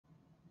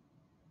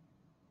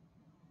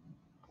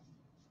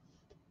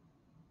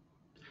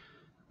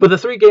With a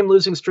three-game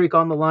losing streak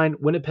on the line,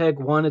 Winnipeg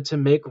wanted to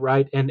make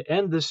right and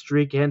end this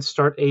streak and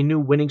start a new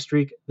winning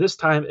streak, this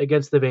time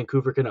against the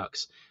Vancouver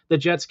Canucks. The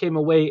Jets came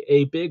away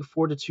a big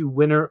 4-2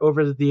 winner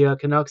over the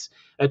Canucks,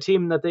 a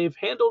team that they've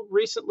handled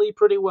recently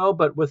pretty well,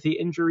 but with the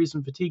injuries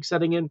and fatigue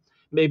setting in,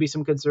 maybe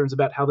some concerns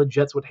about how the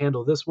Jets would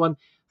handle this one.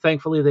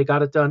 Thankfully, they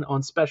got it done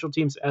on special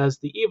teams as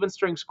the even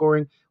strength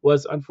scoring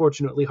was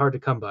unfortunately hard to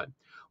come by.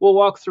 We'll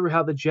walk through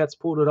how the Jets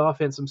pulled it off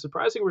and some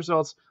surprising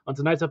results on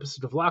tonight's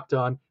episode of Locked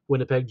On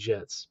Winnipeg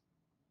Jets.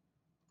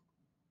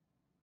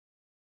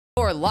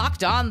 You're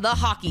Locked On the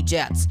Hockey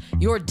Jets,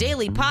 your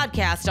daily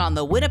podcast on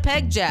the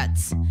Winnipeg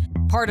Jets.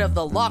 Part of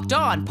the Locked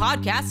On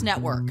Podcast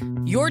Network,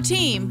 your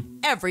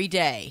team every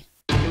day.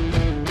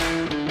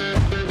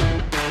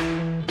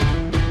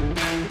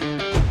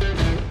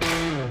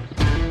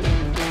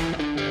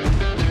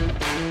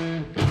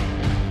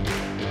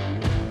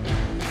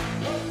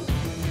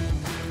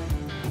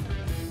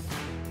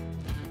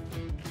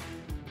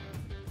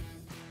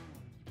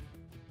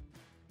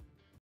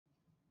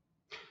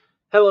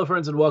 Hello,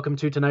 friends, and welcome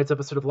to tonight's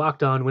episode of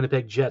Locked On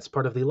Winnipeg Jets,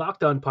 part of the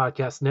Locked On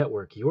Podcast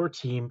Network, your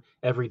team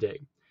every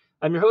day.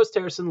 I'm your host,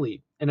 Harrison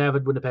Lee, an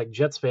avid Winnipeg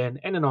Jets fan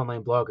and an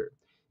online blogger.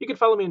 You can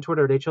follow me on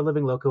Twitter at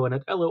HLLivingLoco and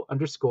at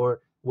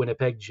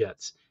LO_Winnipeg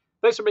Jets.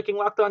 Thanks for making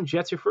Locked On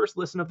Jets your first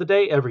listen of the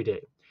day every day.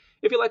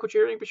 If you like what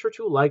you're hearing, be sure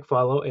to like,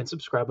 follow, and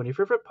subscribe on your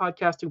favorite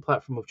podcasting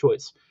platform of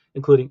choice,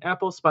 including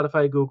Apple,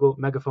 Spotify, Google,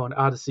 Megaphone,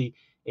 Odyssey,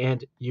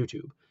 and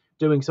YouTube.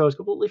 Doing so is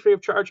completely free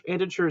of charge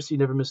and ensures you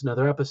never miss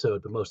another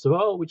episode. But most of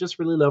all, we just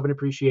really love and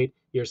appreciate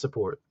your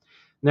support.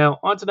 Now,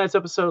 on tonight's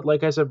episode,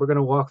 like I said, we're going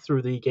to walk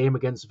through the game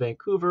against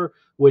Vancouver,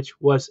 which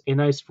was a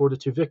nice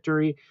 4-2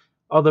 victory.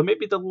 Although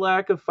maybe the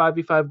lack of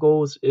 5v5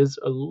 goals is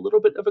a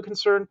little bit of a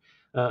concern.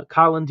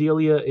 Colin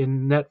Delia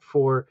in net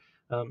for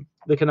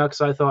the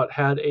Canucks, I thought,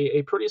 had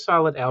a pretty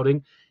solid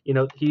outing. You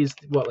know, he's,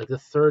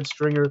 the third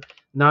stringer,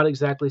 not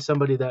exactly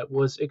somebody that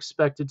was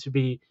expected to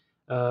be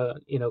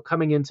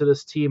coming into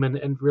this team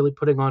and really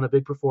putting on a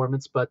big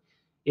performance. But,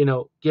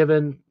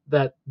 given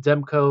that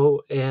Demko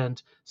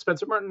and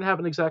Spencer Martin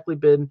haven't exactly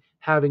been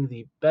having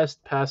the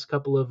best past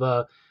couple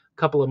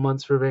of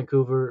months for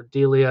Vancouver,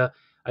 Delia,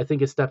 I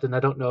think, has stepped in. I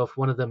don't know if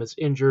one of them is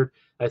injured.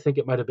 I think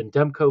it might have been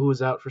Demko who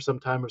was out for some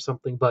time or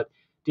something. But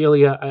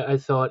Delia, I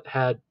thought,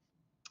 had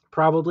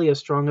probably as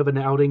strong of an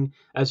outing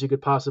as you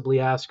could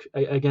possibly ask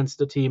against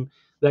a team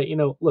that,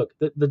 look,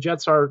 the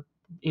Jets are,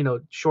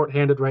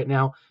 shorthanded right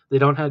now. They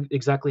don't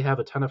exactly have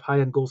a ton of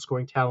high-end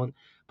goal-scoring talent,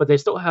 but they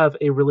still have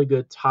a really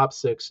good top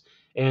six,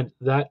 and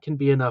that can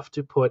be enough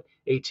to put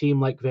a team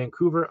like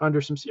Vancouver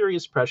under some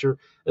serious pressure,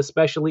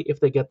 especially if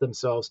they get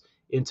themselves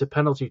into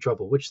penalty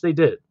trouble, which they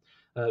did.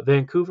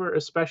 Vancouver,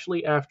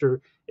 especially after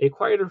a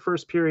quieter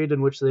first period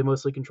in which they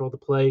mostly controlled the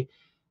play.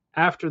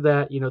 After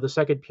that, the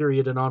second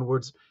period and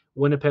onwards,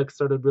 Winnipeg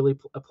started really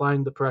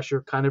applying the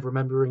pressure, kind of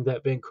remembering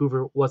that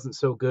Vancouver wasn't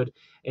so good,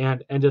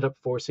 and ended up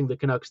forcing the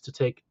Canucks to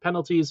take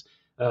penalties,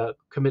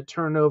 commit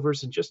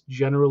turnovers, and just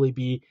generally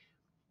be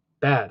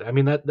bad. I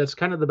mean, that's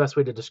kind of the best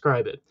way to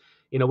describe it.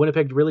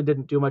 Winnipeg really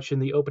didn't do much in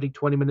the opening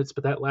 20 minutes,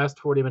 but that last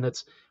 40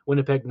 minutes,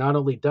 Winnipeg not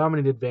only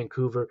dominated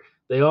Vancouver,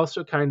 they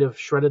also kind of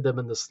shredded them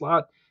in the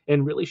slot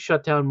and really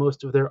shut down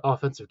most of their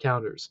offensive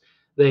counters.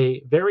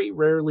 They very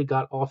rarely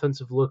got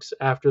offensive looks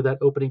after that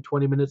opening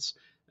 20 minutes.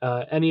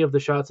 Any of the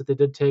shots that they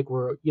did take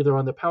were either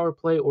on the power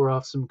play or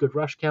off some good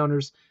rush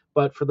counters.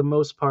 But for the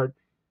most part,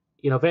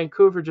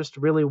 Vancouver just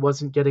really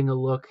wasn't getting a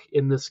look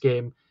in this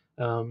game.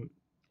 And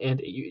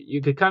you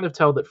could kind of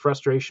tell that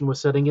frustration was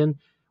setting in.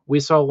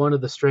 We saw one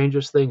of the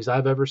strangest things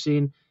I've ever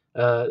seen.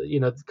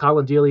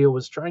 Colin Delia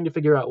was trying to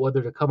figure out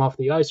whether to come off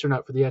the ice or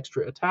not for the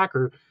extra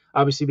attacker,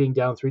 obviously being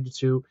down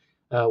 3-2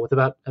 with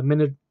about a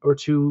minute or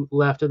two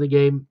left in the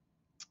game.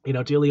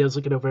 Delia's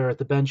looking over at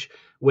the bench,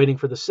 waiting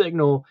for the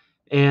signal,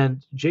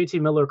 and JT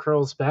Miller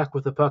curls back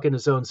with the puck in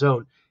his own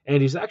zone,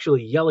 and he's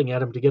actually yelling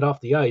at him to get off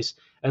the ice,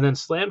 and then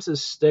slams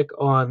his stick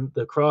on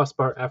the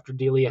crossbar after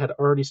Delia had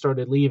already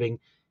started leaving.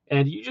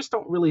 And you just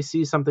don't really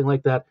see something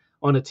like that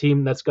on a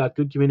team that's got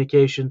good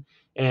communication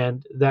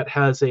and that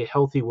has a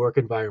healthy work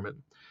environment.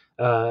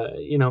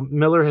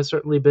 Miller has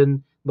certainly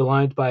been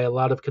maligned by a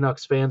lot of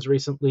Canucks fans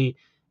recently,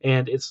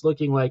 and it's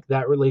looking like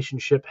that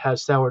relationship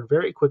has soured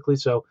very quickly,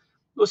 so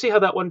we'll see how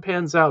that one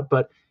pans out.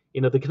 But,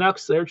 the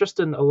Canucks, they're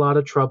just in a lot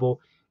of trouble,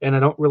 and I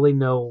don't really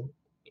know,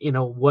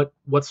 what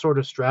sort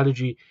of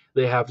strategy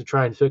they have to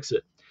try and fix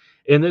it.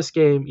 In this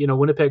game,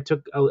 Winnipeg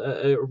took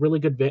a really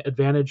good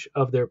advantage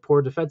of their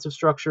poor defensive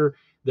structure,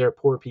 their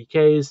poor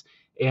PKs,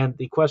 and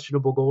the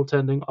questionable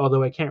goaltending,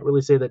 although I can't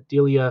really say that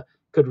Delia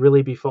could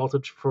really be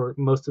faulted for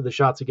most of the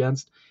shots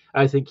against.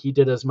 I think he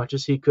did as much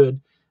as he could.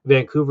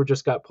 Vancouver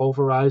just got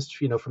pulverized,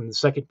 from the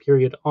second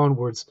period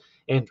onwards,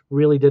 and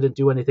really didn't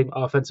do anything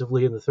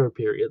offensively in the third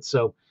period.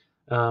 So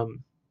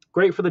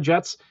great for the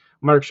Jets.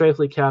 Mark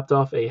Scheifele capped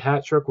off a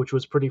hat trick, which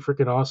was pretty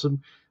freaking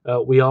awesome.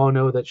 We all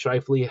know that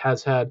Scheifele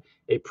has had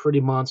a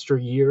pretty monster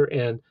year,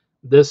 and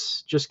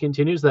this just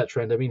continues that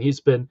trend. I mean, he's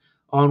been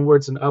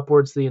onwards and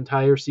upwards the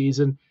entire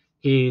season.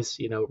 He's,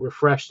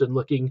 refreshed and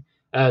looking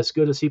as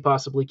good as he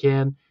possibly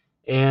can.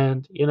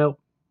 And,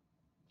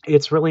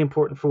 it's really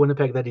important for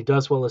Winnipeg that he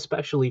does well,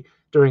 especially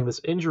during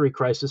this injury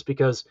crisis,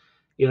 because,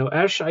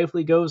 as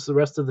Scheifele goes, the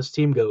rest of this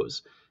team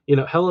goes.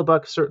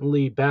 Hellebuyck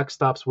certainly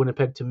backstops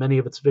Winnipeg to many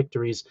of its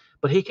victories,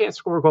 but he can't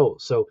score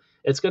goals. So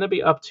it's going to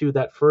be up to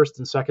that first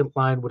and second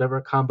line,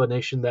 whatever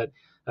combination that,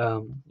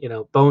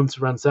 Bones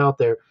runs out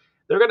there.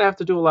 They're going to have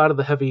to do a lot of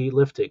the heavy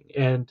lifting.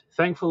 And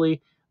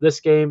thankfully,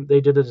 this game,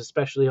 they did it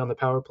especially on the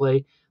power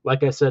play.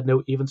 Like I said,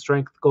 no even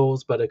strength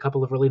goals, but a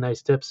couple of really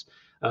nice tips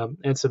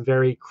and some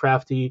very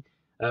crafty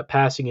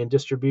passing and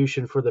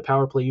distribution for the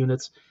power play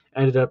units.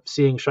 Ended up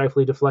seeing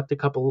Scheifele deflect a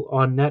couple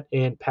on net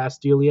and pass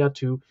Delia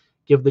to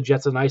give the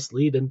Jets a nice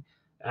lead, and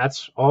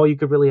that's all you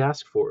could really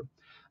ask for.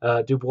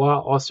 Dubois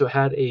also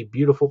had a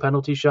beautiful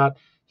penalty shot.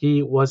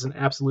 He was an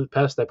absolute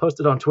pest. I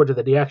posted on Twitter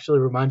that he actually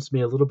reminds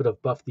me a little bit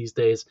of Buff these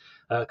days,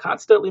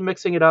 constantly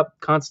mixing it up,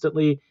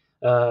 constantly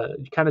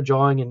kind of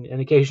jawing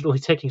and occasionally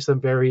taking some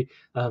very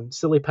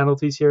silly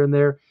penalties here and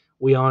there.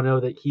 We all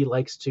know that he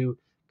likes to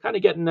kind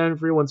of get in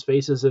everyone's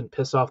faces and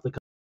piss off the competition.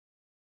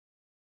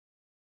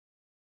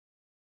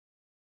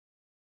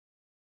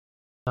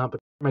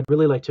 I'd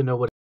really like to know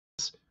what it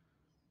is.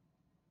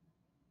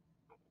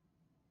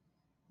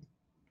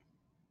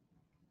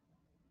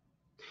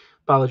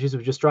 Apologies,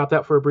 we just dropped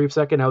out for a brief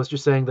second. I was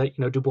just saying that,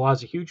 Dubois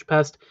is a huge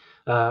pest,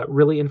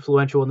 really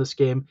influential in this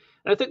game.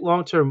 And I think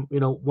long term,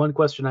 one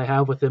question I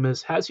have with him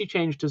is, has he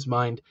changed his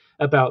mind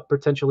about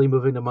potentially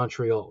moving to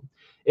Montreal?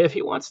 If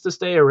he wants to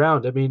stay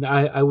around, I mean,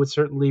 I would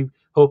certainly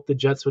hope the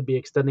Jets would be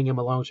extending him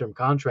a long term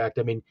contract.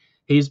 I mean,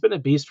 he's been a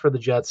beast for the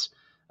Jets.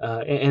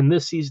 And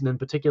this season in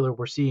particular,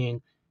 we're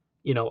seeing,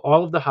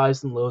 all of the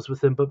highs and lows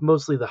with him, but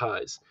mostly the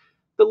highs.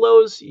 The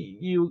lows,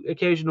 you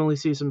occasionally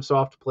see some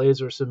soft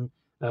plays or some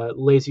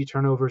lazy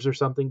turnovers or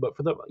something, but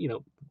for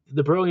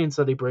the brilliance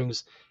that he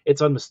brings,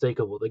 it's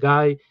unmistakable. The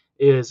guy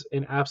is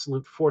an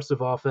absolute force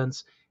of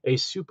offense, a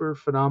super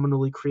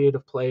phenomenally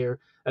creative player,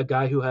 a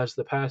guy who has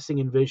the passing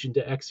and vision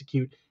to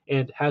execute,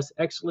 and has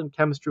excellent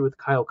chemistry with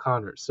Kyle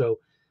Connors. So,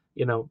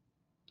 you know,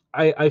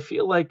 I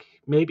feel like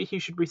maybe he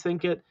should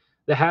rethink it.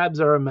 The Habs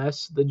are a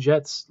mess. The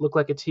Jets look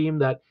like a team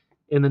that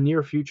in the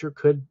near future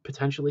could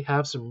potentially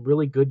have some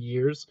really good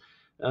years.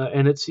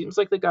 And it seems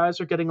like the guys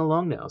are getting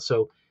along now.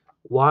 So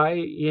why,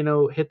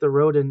 hit the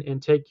road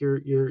and take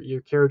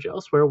your carriage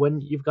elsewhere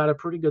when you've got a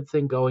pretty good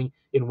thing going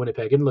in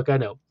Winnipeg? And look, I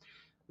know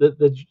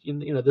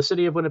the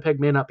city of Winnipeg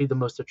may not be the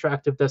most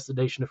attractive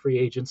destination of free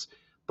agents,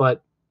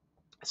 but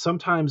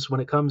sometimes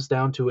when it comes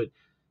down to it,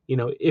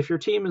 if your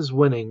team is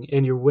winning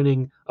and you're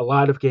winning a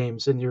lot of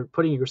games and you're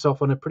putting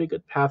yourself on a pretty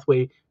good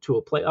pathway to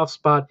a playoff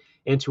spot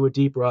and to a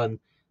deep run,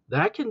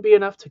 that can be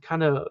enough to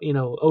kind of,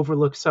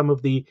 overlook some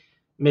of the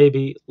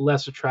maybe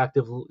less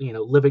attractive,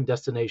 living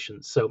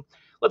destinations. So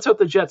let's hope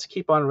the Jets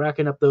keep on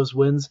racking up those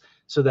wins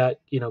so that,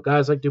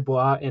 guys like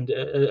Dubois and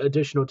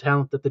additional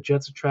talent that the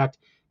Jets attract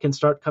can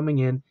start coming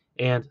in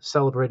and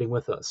celebrating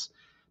with us.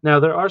 Now,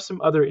 there are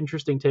some other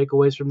interesting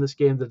takeaways from this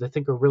game that I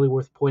think are really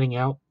worth pointing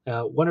out.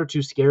 One or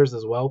two scares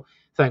as well.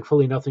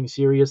 Thankfully, nothing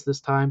serious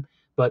this time,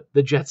 but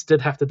the Jets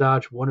did have to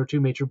dodge one or two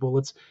major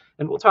bullets,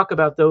 and we'll talk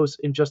about those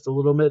in just a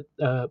little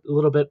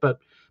bit. But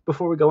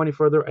before we go any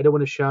further, I do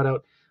want to shout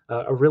out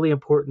a really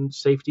important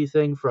safety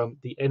thing from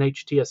the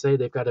NHTSA.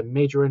 They've got a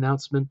major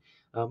announcement,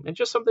 and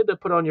just something to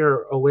put on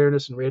your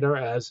awareness and radar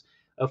as,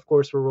 of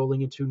course, we're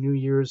rolling into New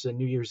Year's and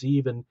New Year's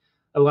Eve, and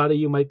a lot of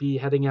you might be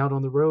heading out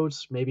on the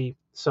roads, maybe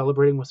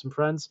celebrating with some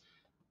friends.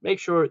 Make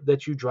sure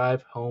that you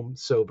drive home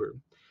sober.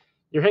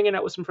 You're hanging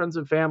out with some friends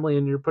and family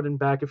and you're putting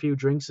back a few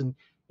drinks and,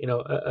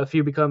 a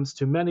few becomes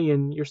too many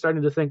and you're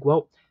starting to think,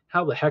 well,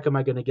 how the heck am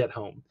I going to get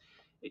home?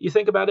 You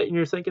think about it and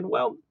you're thinking,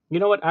 well, you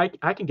know what?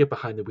 I can get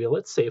behind the wheel.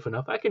 It's safe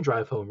enough. I can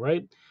drive home,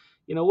 right?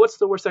 What's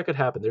the worst that could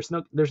happen? There's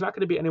not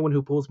going to be anyone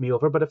who pulls me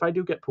over, but if I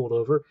do get pulled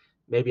over,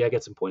 maybe I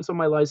get some points on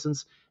my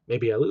license.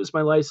 Maybe I lose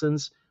my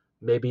license.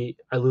 Maybe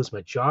I lose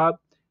my job.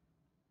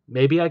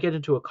 Maybe I get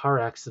into a car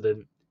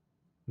accident.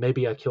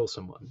 Maybe I kill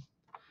someone.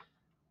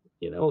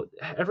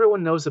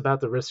 Everyone knows about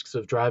the risks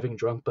of driving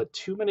drunk, but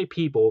too many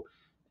people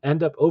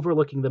end up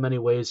overlooking them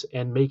anyways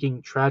and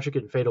making tragic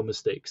and fatal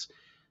mistakes.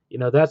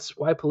 That's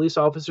why police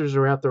officers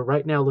are out there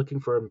right now looking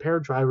for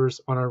impaired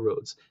drivers on our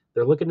roads.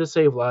 They're looking to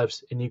save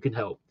lives, and you can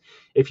help.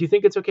 If you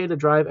think it's okay to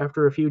drive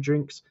after a few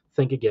drinks,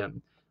 think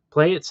again.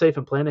 Play it safe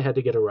and plan ahead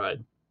to get a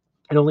ride.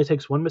 It only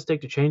takes one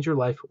mistake to change your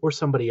life or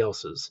somebody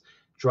else's.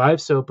 Drive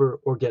sober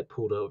or get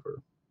pulled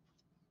over.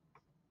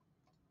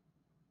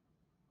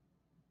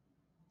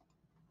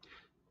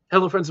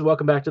 Hello, friends, and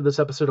welcome back to this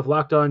episode of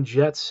Locked On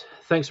Jets.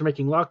 Thanks for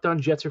making Locked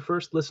On Jets your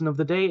first listen of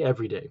the day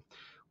every day.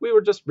 We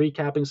were just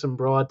recapping some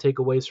broad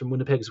takeaways from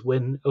Winnipeg's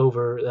win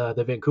over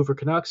the Vancouver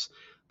Canucks,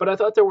 but I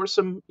thought there were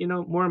some,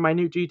 more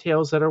minute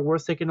details that are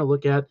worth taking a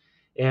look at,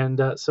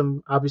 and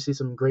some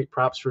great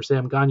props for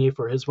Sam Gagner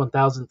for his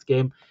 1,000th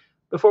game.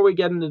 Before we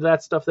get into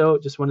that stuff, though,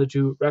 just wanted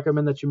to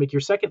recommend that you make your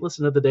second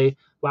listen of the day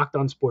Locked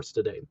On Sports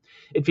Today.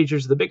 It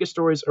features the biggest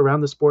stories around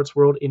the sports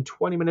world in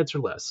 20 minutes or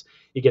less.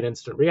 You get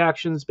instant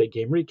reactions, big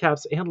game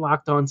recaps, and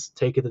Locked On's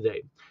Take of the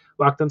Day.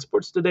 Locked On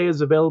Sports Today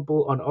is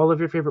available on all of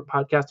your favorite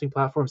podcasting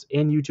platforms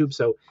and YouTube,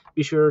 so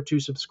be sure to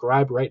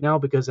subscribe right now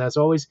because, as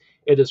always,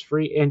 it is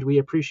free and we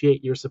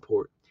appreciate your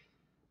support.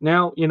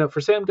 Now, for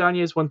Sam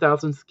Gagner's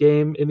 1,000th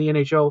game in the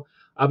NHL,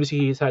 obviously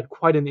he's had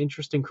quite an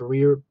interesting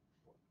career,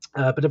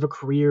 a bit of a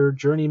career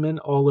journeyman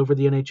all over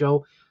the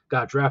NHL,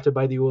 got drafted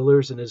by the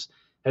Oilers and has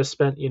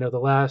spent, the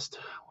last,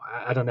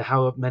 I don't know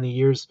how many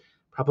years,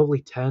 probably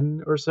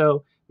 10 or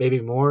so,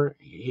 maybe more.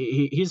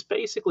 He's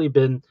basically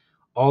been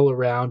all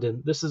around,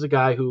 and this is a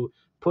guy who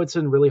puts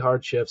in really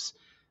hard shifts.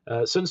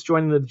 Since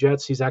joining the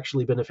Jets, he's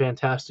actually been a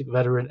fantastic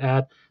veteran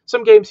add.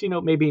 Some games,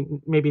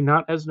 maybe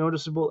not as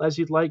noticeable as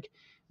you'd like.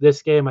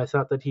 This game, I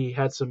thought that he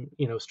had some,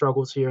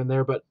 struggles here and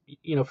there, but,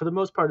 for the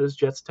most part, his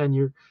Jets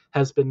tenure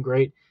has been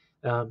great.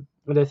 And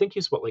I think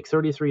he's,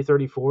 33,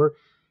 34.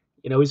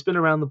 He's been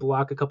around the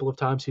block a couple of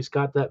times. He's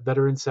got that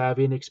veteran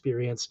savvy and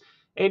experience,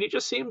 and he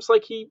just seems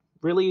like he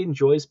really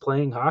enjoys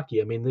playing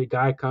hockey. I mean, the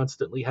guy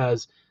constantly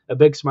has a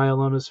big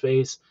smile on his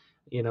face.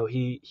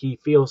 He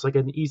feels like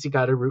an easy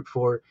guy to root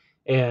for.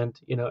 And,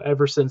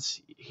 ever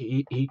since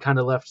he kind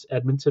of left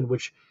Edmonton,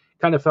 which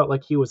kind of felt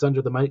like he was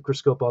under the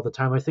microscope all the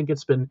time, I think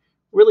it's been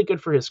really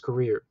good for his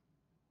career.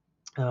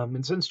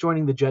 And since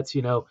joining the Jets,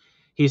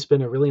 he's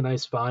been a really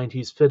nice find.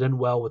 He's fit in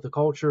well with the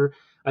culture.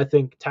 I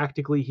think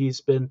tactically he's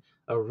been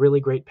a really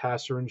great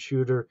passer and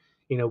shooter.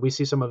 We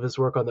see some of his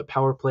work on the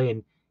power play,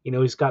 and,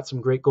 he's got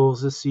some great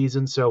goals this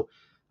season. So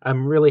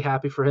I'm really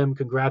happy for him.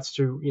 Congrats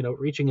to,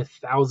 reaching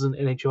 1,000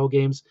 NHL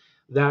games.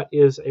 That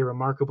is a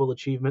remarkable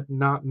achievement.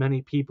 Not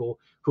many people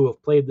who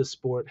have played the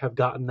sport have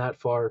gotten that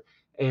far.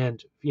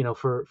 And,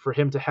 for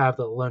him to have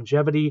the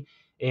longevity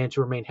and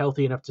to remain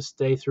healthy enough to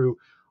stay through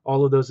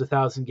all of those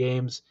 1,000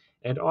 games,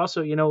 and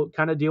also,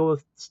 kind of deal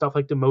with stuff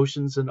like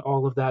demotions and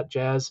all of that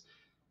jazz.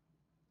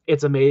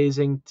 It's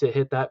amazing to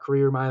hit that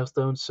career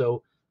milestone.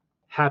 So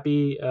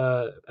happy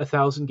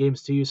 1,000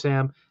 games to you,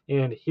 Sam.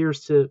 And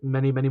here's to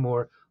many, many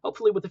more,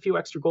 hopefully with a few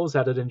extra goals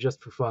added in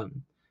just for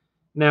fun.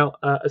 Now,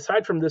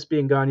 aside from this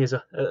being Gagner's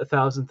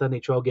 1,000th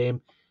NHL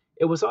game,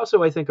 it was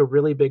also, I think, a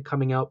really big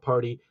coming out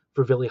party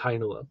for Ville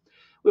Heinola.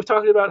 We've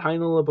talked about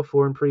Heinola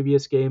before in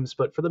previous games,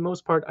 but for the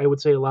most part, I would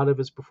say a lot of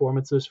his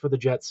performances for the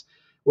Jets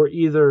were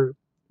either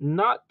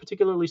not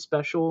particularly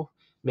special,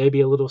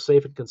 maybe a little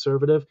safe and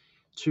conservative,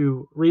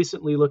 to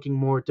recently looking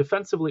more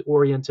defensively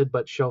oriented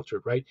but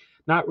sheltered, right?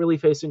 Not really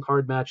facing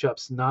hard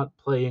matchups, not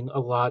playing a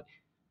lot.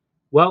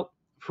 Well,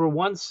 for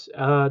once,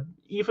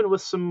 even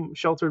with some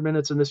sheltered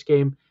minutes in this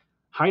game,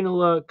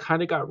 Heinola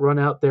kind of got run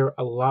out there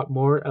a lot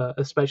more,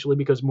 especially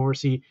because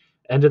Morrissey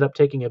ended up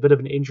taking a bit of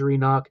an injury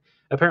knock.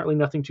 Apparently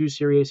nothing too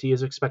serious. He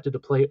is expected to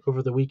play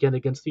over the weekend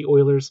against the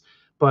Oilers.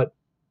 But,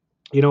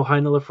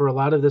 Heinola for a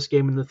lot of this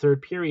game in the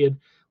third period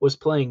was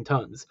playing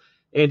tons.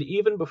 And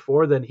even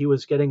before then, he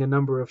was getting a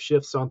number of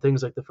shifts on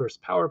things like the first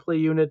power play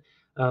unit.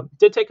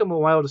 Did take him a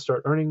while to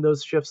start earning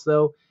those shifts,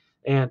 though.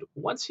 And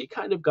once he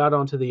kind of got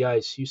onto the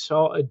ice, you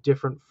saw a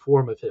different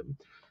form of him.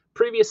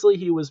 Previously,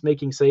 he was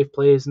making safe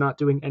plays, not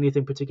doing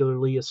anything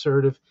particularly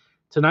assertive.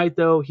 Tonight,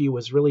 though, he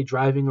was really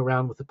driving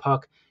around with the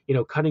puck,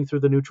 cutting through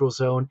the neutral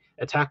zone,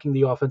 attacking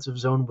the offensive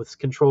zone with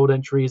controlled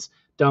entries,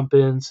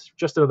 dump-ins,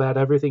 just about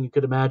everything you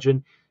could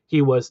imagine.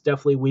 He was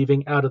definitely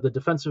weaving out of the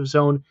defensive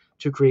zone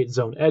to create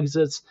zone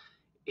exits.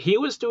 He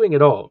was doing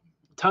it all.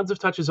 Tons of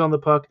touches on the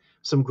puck,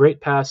 some great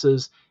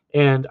passes,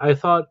 and I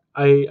thought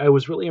I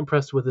was really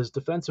impressed with his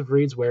defensive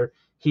reads where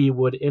he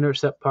would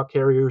intercept puck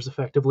carriers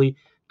effectively,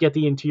 get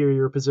the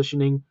interior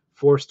positioning,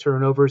 force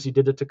turnovers. He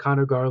did it to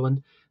Connor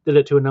Garland, did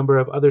it to a number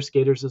of other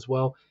skaters as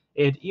well.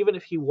 And even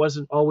if he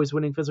wasn't always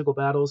winning physical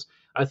battles,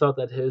 I thought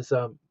that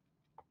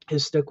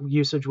his stick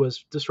usage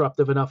was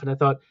disruptive enough. And I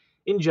thought,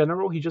 in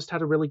general, he just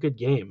had a really good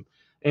game.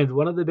 And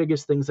one of the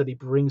biggest things that he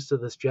brings to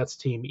this Jets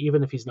team,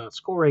 even if he's not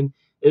scoring,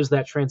 is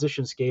that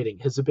transition skating.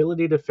 His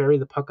ability to ferry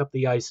the puck up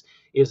the ice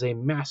is a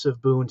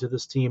massive boon to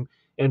this team,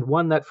 and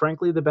one that,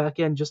 frankly, the back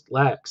end just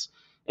lacks.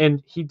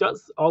 And he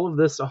does all of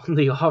this on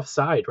the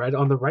offside, right,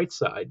 on the right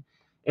side.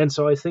 And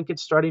so I think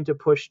it's starting to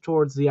push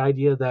towards the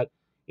idea that,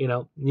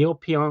 Neal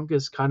Pionk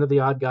is kind of the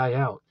odd guy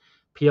out.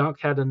 Pionk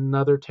had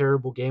another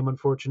terrible game,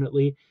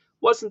 unfortunately.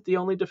 Wasn't the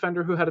only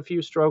defender who had a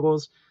few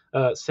struggles.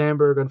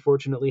 Sandberg,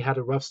 unfortunately, had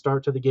a rough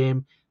start to the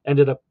game,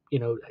 ended up,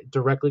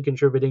 directly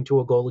contributing to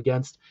a goal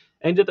against,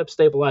 ended up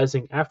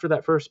stabilizing after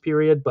that first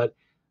period. But,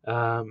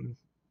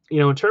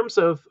 in terms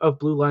of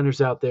blue liners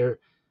out there,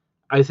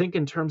 I think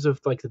in terms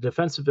of the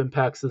defensive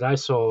impacts that I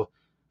saw,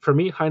 for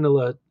me,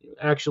 Heinola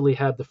actually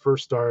had the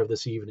first star of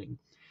this evening.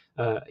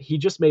 He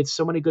just made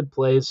so many good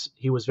plays.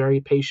 He was very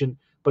patient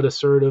but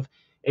assertive,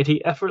 and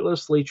he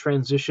effortlessly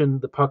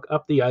transitioned the puck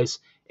up the ice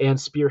and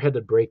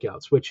spearheaded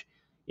breakouts, which,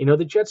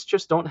 the Jets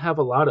just don't have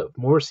a lot of.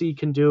 Morrissey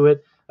can do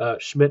it.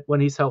 Schmidt, when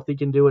he's healthy,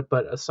 can do it.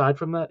 But aside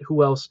from that,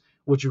 who else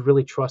would you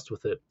really trust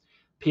with it?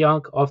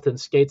 Pionk often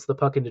skates the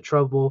puck into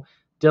trouble.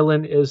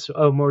 Dillon is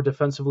a more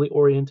defensively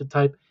oriented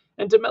type.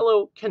 And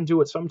DeMello can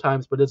do it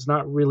sometimes, but it's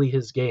not really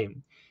his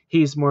game.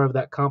 He's more of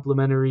that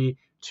complementary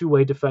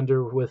two-way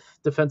defender with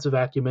defensive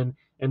acumen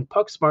and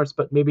puck smarts,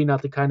 but maybe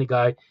not the kind of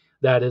guy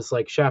that is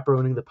like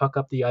chaperoning the puck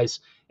up the ice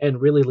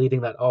and really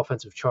leading that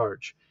offensive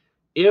charge.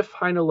 If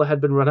Heinola had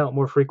been run out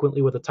more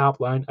frequently with a top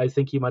line, I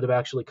think he might have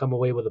actually come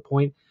away with a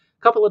point.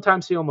 A couple of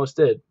times he almost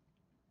did.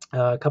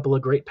 A couple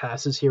of great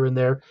passes here and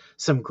there,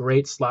 some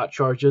great slot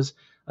charges.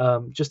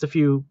 Just a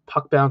few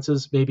puck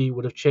bounces maybe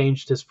would have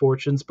changed his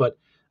fortunes, but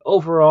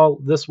overall,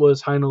 this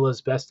was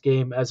Heinola's best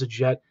game as a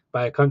Jet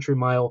by a country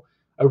mile.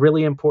 A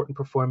really important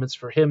performance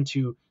for him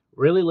to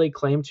really lay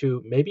claim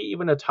to maybe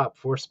even a top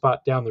 4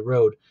 spot down the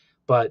road.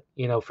 But,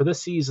 for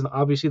this season,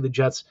 obviously the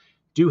Jets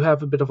do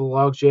have a bit of a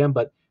logjam,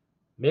 but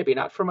maybe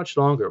not for much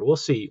longer. We'll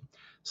see.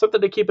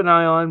 Something to keep an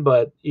eye on,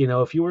 but,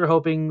 if you were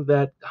hoping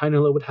that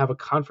Heinola would have a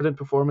confident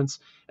performance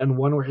and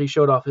one where he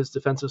showed off his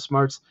defensive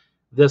smarts,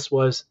 this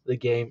was the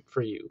game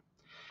for you.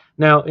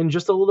 Now, in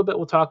just a little bit,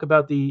 we'll talk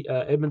about the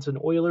Edmonton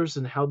Oilers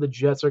and how the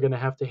Jets are going to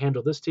have to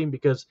handle this team,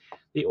 because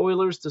the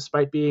Oilers,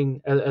 despite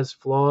being as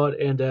flawed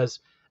and as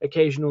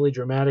occasionally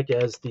dramatic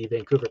as the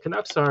Vancouver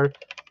Canucks are,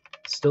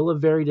 still a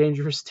very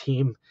dangerous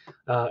team,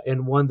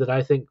 and one that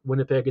I think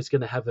Winnipeg is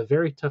going to have a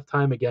very tough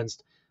time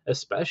against,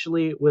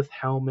 especially with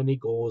how many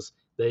goals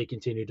they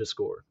continue to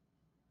score.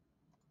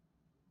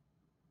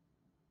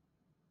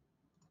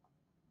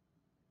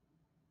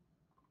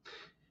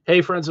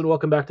 Hey, friends, and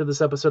welcome back to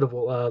this episode of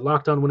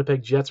Locked On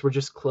Winnipeg Jets. We're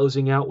just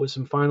closing out with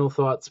some final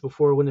thoughts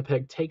before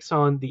Winnipeg takes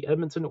on the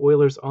Edmonton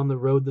Oilers on the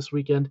road this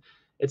weekend.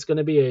 It's going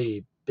to be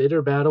a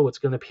bitter battle. It's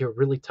going to be a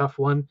really tough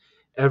one.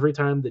 Every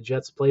time the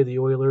Jets play the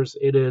Oilers,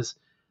 it is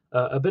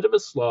a bit of a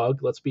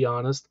slog, let's be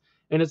honest.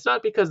 And it's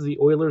not because the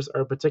Oilers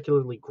are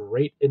particularly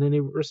great in any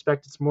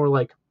respect. It's more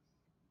like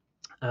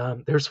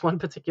there's one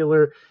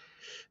particular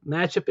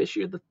matchup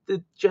issue that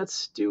the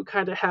Jets do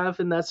kind of have,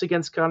 and that's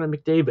against Connor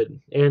McDavid.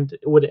 And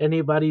would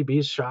anybody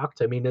be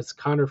shocked? I mean, it's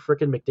Connor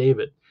frickin'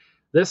 McDavid.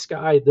 This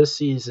guy this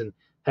season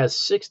has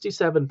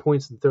 67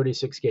 points in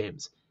 36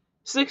 games.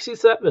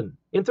 67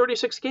 in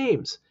 36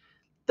 games.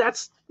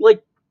 That's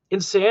like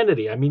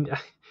insanity. I mean,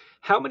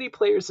 how many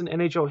players in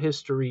NHL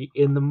history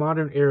in the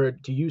modern era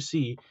do you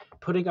see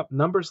putting up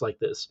numbers like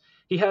this?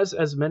 He has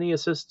as many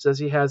assists as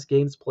he has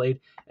games played,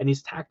 and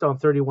he's tacked on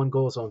 31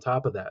 goals on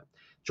top of that.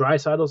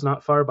 Draisaitl's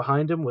not far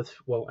behind him with,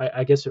 well,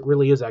 I guess it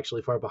really is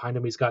actually far behind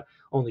him. He's got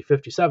only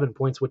 57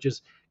 points, which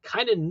is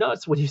kind of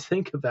nuts when you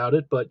think about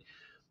it. But,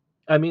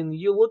 I mean,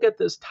 you look at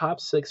this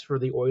top 6 for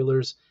the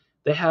Oilers,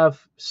 they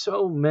have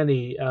so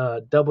many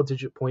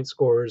double-digit point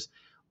scorers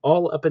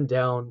all up and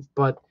down.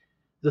 But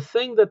the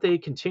thing that they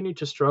continue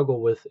to struggle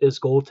with is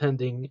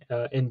goaltending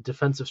and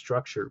defensive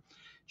structure.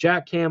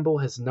 Jack Campbell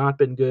has not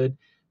been good.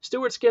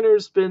 Stuart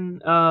Skinner's been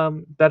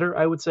better,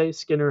 I would say.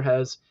 Skinner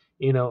has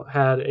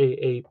had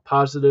a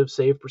positive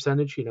save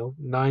percentage,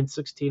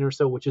 916 or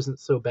so, which isn't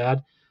so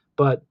bad.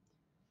 But,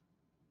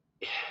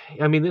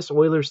 I mean, this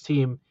Oilers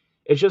team,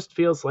 it just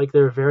feels like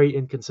they're very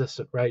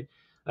inconsistent, right?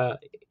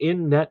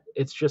 In net,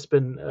 it's just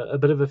been a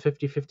bit of a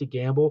 50-50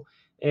 gamble.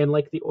 And,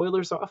 like, the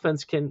Oilers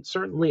offense can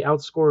certainly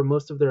outscore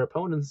most of their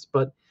opponents,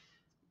 but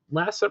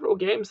last several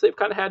games, they've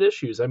kind of had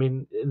issues. I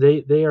mean,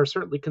 they are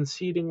certainly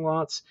conceding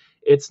lots.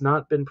 It's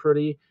not been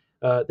pretty.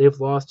 They've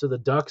lost to the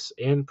Ducks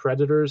and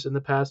Predators in the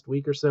past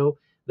week or so.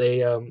 They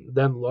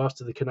then lost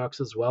to the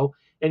Canucks as well.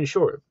 And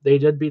sure, they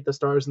did beat the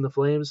Stars and the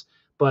Flames,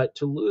 but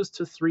to lose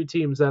to 3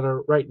 teams that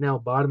are right now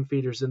bottom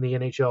feeders in the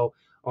NHL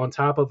on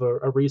top of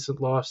a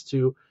recent loss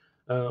to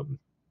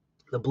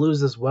the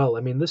Blues as well.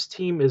 I mean, this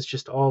team is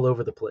just all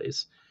over the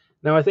place.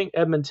 Now, I think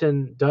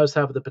Edmonton does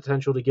have the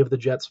potential to give the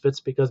Jets fits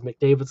because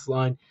McDavid's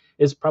line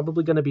is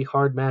probably going to be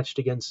hard matched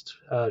against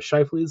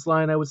Scheifele's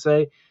line, I would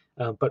say.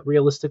 But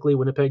realistically,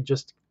 Winnipeg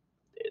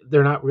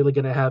they're not really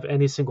going to have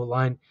any single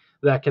line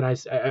that can,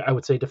 I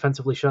would say,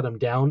 defensively shut him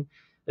down.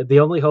 The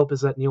only hope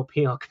is that Neal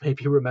Pionk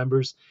maybe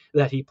remembers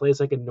that he plays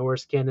like a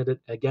Norris candidate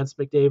against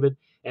McDavid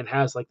and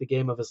has like the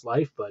game of his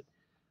life. But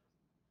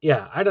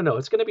yeah, I don't know.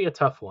 It's going to be a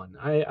tough one.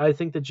 I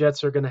think the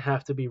Jets are going to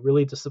have to be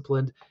really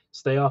disciplined,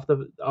 stay off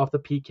the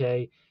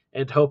PK,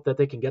 and hope that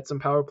they can get some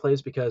power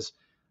plays because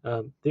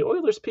the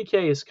Oilers'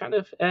 PK is kind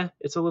of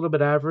it's a little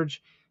bit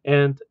average.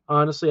 And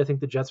honestly, I think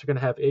the Jets are going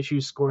to have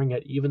issues scoring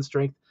at even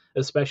strength,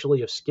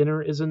 especially if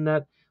Skinner is in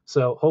net.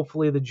 So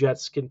hopefully the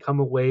Jets can come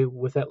away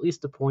with at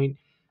least a point.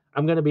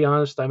 I'm going to be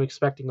honest, I'm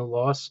expecting a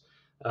loss.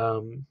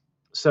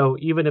 So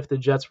even if the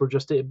Jets were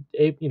just be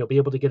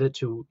able to get it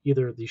to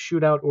either the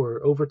shootout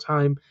or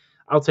overtime,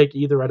 I'll take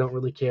either. I don't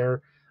really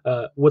care.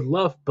 Would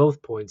love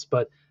both points,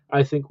 but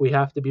I think we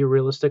have to be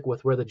realistic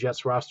with where the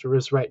Jets roster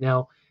is right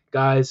now.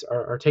 Guys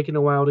are taking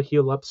a while to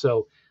heal up,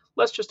 so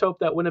let's just hope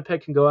that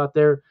Winnipeg can go out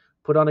there,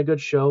 put on a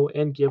good show,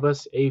 and give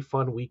us a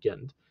fun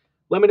weekend.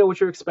 Let me know what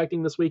you're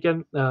expecting this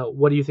weekend.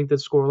 What do you think the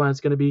scoreline is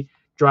going to be?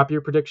 Drop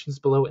your predictions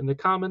below in the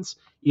comments,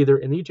 either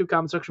in the YouTube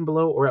comment section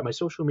below or at my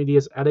social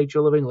medias at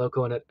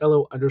HLivingLoco and at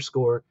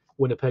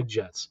LO_Winnipeg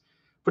Jets.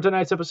 For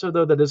tonight's episode,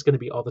 though, that is going to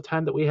be all the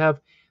time that we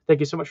have. Thank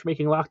you so much for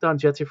making Locked On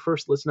Jets your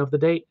first listen of the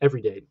day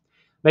every day.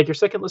 Make your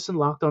second listen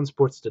Locked On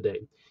Sports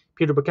today.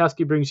 Peter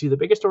Bukowski brings you the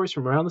biggest stories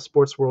from around the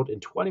sports world in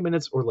 20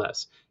 minutes or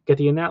less. Get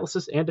the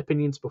analysis and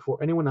opinions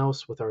before anyone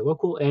else with our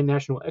local and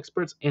national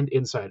experts and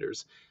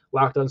insiders.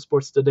 Locked On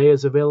Sports Today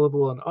is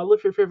available on all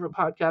of your favorite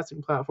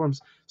podcasting platforms,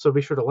 so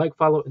be sure to like,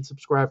 follow, and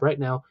subscribe right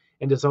now.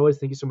 And as always,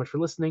 thank you so much for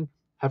listening.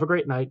 Have a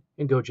great night,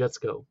 and go Jets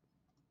go.